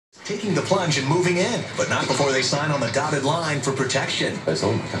taking the plunge and moving in, but not before they sign on the dotted line for protection. There's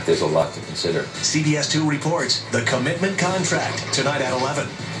a lot to consider. CBS 2 reports the commitment contract tonight at 11.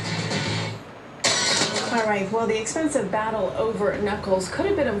 All right, well, the expensive battle over knuckles could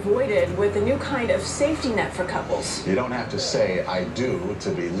have been avoided with a new kind of safety net for couples. You don't have to say I do to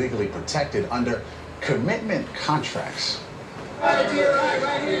be legally protected under commitment contracts.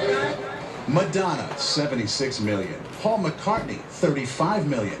 Madonna, $76 million. Paul McCartney, $35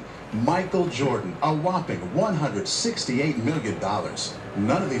 million. Michael Jordan, a whopping $168 million.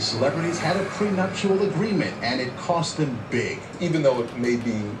 None of these celebrities had a prenuptial agreement, and it cost them big. Even though it may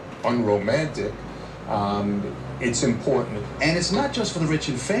be unromantic, it's important. And it's not just for the rich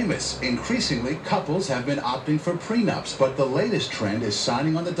and famous. Increasingly, couples have been opting for prenups, but the latest trend is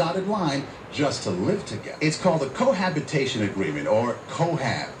signing on the dotted line just to live together. It's called a cohabitation agreement, or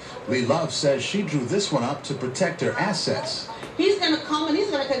cohab. Lee Love says she drew this one up to protect her assets. He's going to come and he's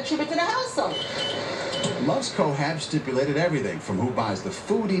going to contribute to the household. Love's cohab stipulated everything from who buys the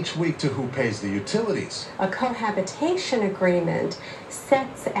food each week to who pays the utilities. A cohabitation agreement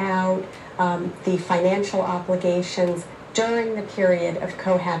sets out the financial obligations during the period of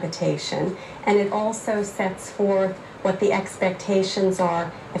cohabitation, and it also sets forth what the expectations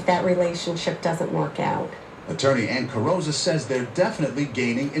are if that relationship doesn't work out. Attorney Ann Carosa says they're definitely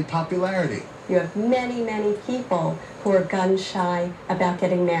gaining in popularity. You have many, many people who are gun-shy about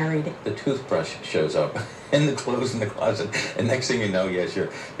getting married. The toothbrush shows up and the clothes in the closet, and next thing you know, yes, you're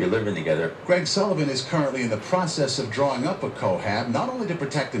living together. Greg Sullivan is currently in the process of drawing up a cohab, not only to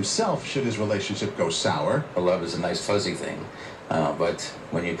protect himself should his relationship go sour. Love is a nice fuzzy thing, but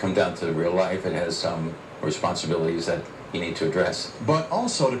when you come down to real life, it has some responsibilities that you need to address. But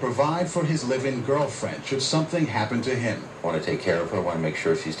also to provide for his live-in girlfriend should something happen to him. I want to take care of her, I want to make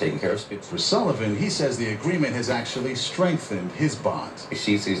sure she's taken care of. For Sullivan, he says the agreement has actually strengthened his bond.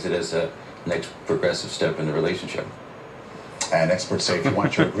 She sees it as a next progressive step in the relationship. And experts say if you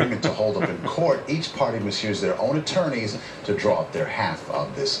want your agreement to hold up in court, each party must use their own attorneys to draw up their half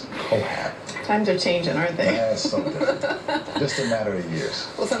of this cohab. Times are changing, aren't they? Yeah, so different. Just a matter of years.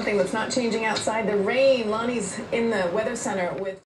 Well, something that's not changing outside the rain. Lonnie's in the Weather Center with